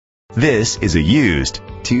This is a used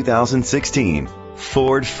 2016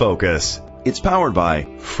 Ford Focus. It's powered by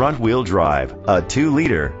front-wheel drive, a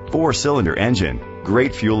 2-liter, 4-cylinder engine.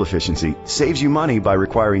 Great fuel efficiency saves you money by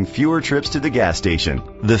requiring fewer trips to the gas station.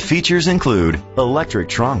 The features include electric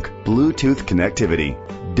trunk, Bluetooth connectivity,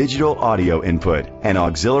 digital audio input and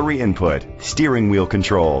auxiliary input, steering wheel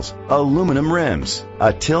controls, aluminum rims,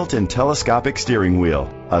 a tilt and telescopic steering wheel,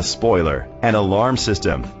 a spoiler, an alarm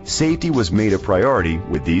system. Safety was made a priority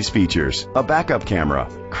with these features: a backup camera,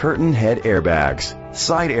 curtain head airbags,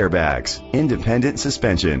 side airbags, independent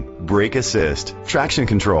suspension, brake assist, traction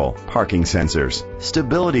control, parking sensors,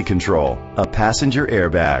 stability control, a passenger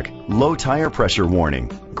airbag, low tire pressure warning.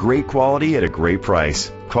 Great quality at a great price.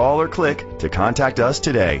 Call or click to contact us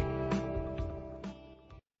today.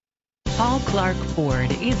 Paul Clark Ford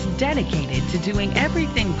is dedicated to doing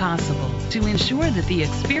everything possible to ensure that the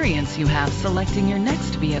experience you have selecting your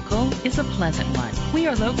next vehicle is a pleasant one. We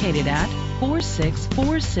are located at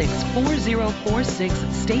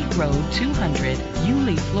 46464046 State Road 200,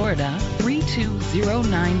 Yulee, Florida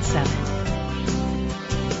 32097.